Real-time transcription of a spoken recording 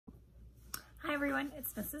everyone,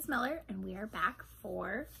 it's Mrs. Miller and we are back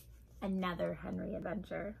for another Henry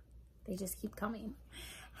adventure. They just keep coming.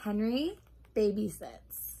 Henry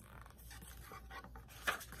babysits.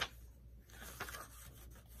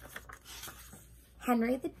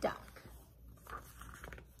 Henry the duck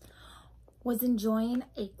was enjoying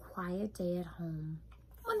a quiet day at home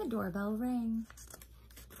when the doorbell rang.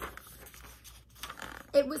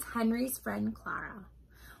 It was Henry's friend Clara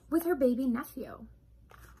with her baby nephew.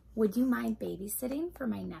 "Would you mind babysitting for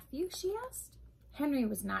my nephew?" she asked. Henry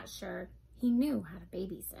was not sure he knew how to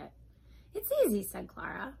babysit. "It's easy," said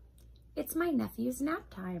Clara. "It's my nephew's nap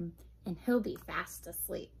time, and he'll be fast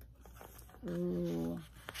asleep." Ooh.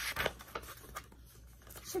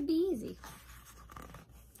 Should be easy.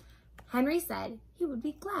 Henry said he would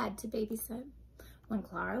be glad to babysit. When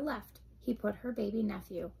Clara left, he put her baby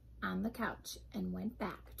nephew on the couch and went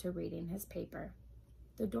back to reading his paper.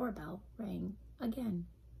 The doorbell rang again.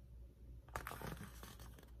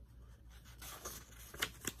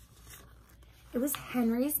 It was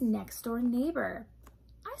Henry's next door neighbor.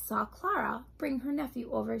 "I saw Clara bring her nephew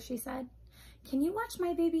over," she said. "Can you watch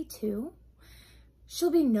my baby too?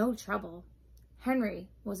 She'll be no trouble." Henry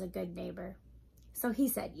was a good neighbor, so he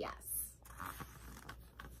said yes.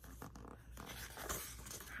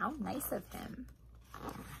 How nice of him.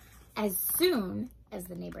 As soon as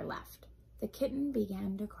the neighbor left, the kitten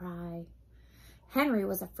began to cry. Henry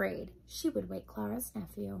was afraid she would wake Clara's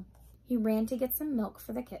nephew. He ran to get some milk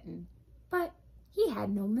for the kitten, but he had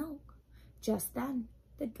no milk. Just then,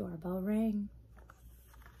 the doorbell rang.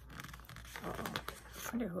 Uh-oh, I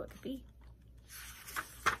wonder who it could be.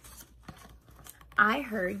 "I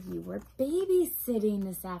heard you were babysitting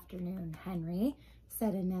this afternoon, Henry,"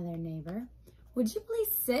 said another neighbor. "Would you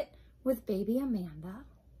please sit with baby Amanda?"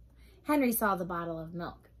 Henry saw the bottle of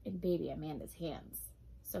milk in baby Amanda's hands,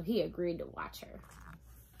 so he agreed to watch her.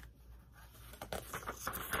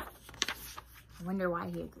 I wonder why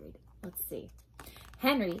he agreed. Let's see.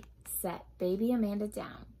 Henry set baby Amanda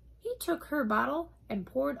down. He took her bottle and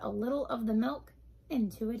poured a little of the milk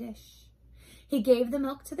into a dish. He gave the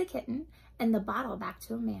milk to the kitten and the bottle back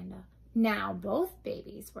to Amanda. Now both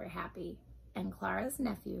babies were happy and Clara's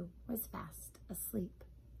nephew was fast asleep.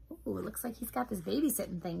 Ooh, it looks like he's got this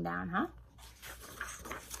babysitting thing down, huh?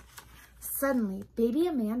 Suddenly, baby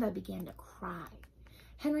Amanda began to cry.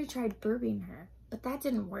 Henry tried burping her, but that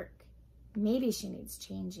didn't work. Maybe she needs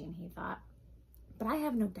changing, he thought. But I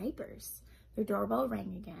have no diapers. The doorbell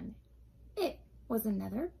rang again. It was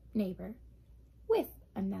another neighbor with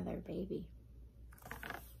another baby.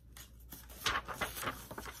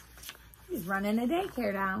 He's running a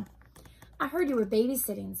daycare now. "I heard you were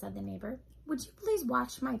babysitting," said the neighbor. "Would you please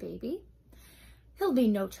watch my baby? He'll be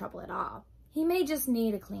no trouble at all. He may just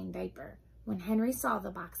need a clean diaper." When Henry saw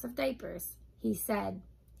the box of diapers, he said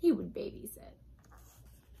he would babysit.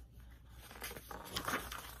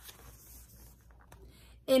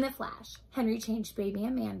 In a flash, Henry changed baby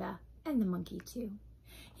Amanda and the monkey too.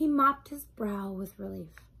 He mopped his brow with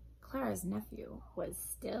relief. Clara's nephew was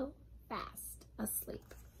still fast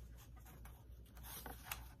asleep.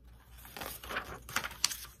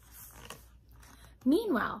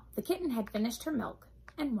 Meanwhile, the kitten had finished her milk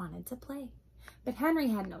and wanted to play, but Henry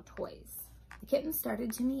had no toys. The kitten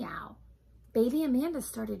started to meow. Baby Amanda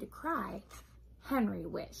started to cry. Henry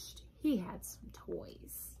wished he had some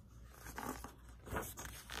toys.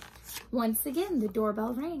 Once again, the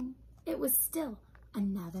doorbell rang. It was still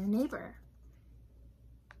another neighbor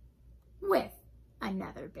with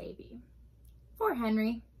another baby. "For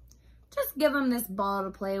Henry, just give him this ball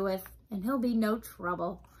to play with and he'll be no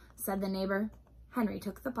trouble," said the neighbor. Henry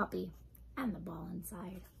took the puppy and the ball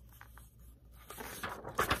inside.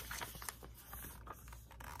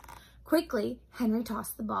 Quickly, Henry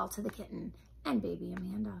tossed the ball to the kitten and baby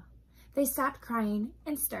Amanda. They stopped crying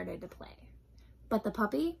and started to play. But the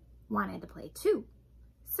puppy wanted to play too,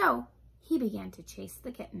 so he began to chase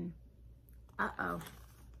the kitten. Uh-oh.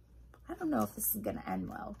 I don't know if this is going to end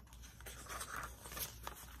well.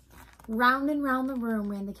 Round and round the room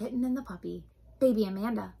ran the kitten and the puppy. Baby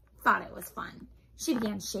Amanda thought it was fun. She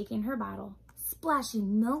began shaking her bottle,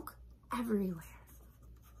 splashing milk everywhere.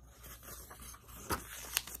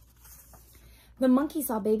 The monkey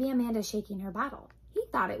saw baby Amanda shaking her bottle. He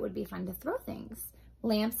thought it would be fun to throw things.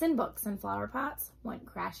 Lamps and books and flower pots went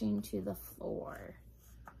crashing to the floor.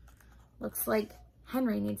 Looks like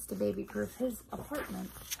Henry needs to baby-proof his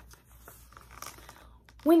apartment.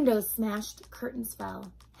 Windows smashed, curtains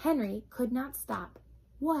fell. Henry could not stop.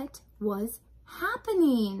 What was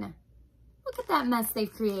happening? Look at that mess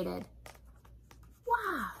they've created.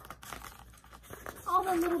 Wow. All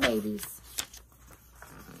the little babies.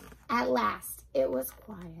 At last, it was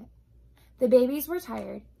quiet. The babies were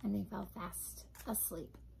tired and they fell fast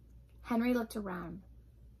asleep. Henry looked around.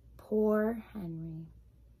 Poor Henry.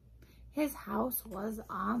 His house was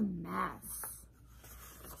a mess.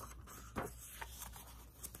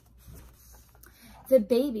 The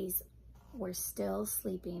babies were still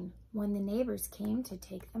sleeping when the neighbors came to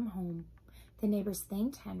take them home. The neighbors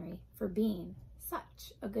thanked Henry for being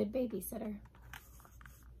such a good babysitter.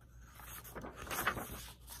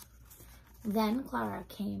 Then Clara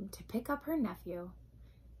came to pick up her nephew.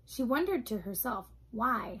 She wondered to herself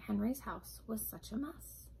why Henry's house was such a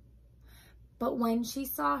mess. But when she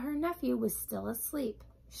saw her nephew was still asleep,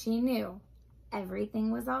 she knew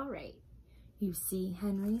everything was all right. "You see,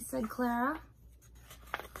 Henry," said Clara,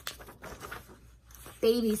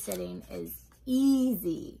 "babysitting is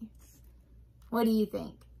easy." What do you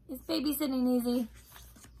think? Is babysitting easy?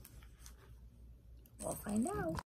 We'll find out.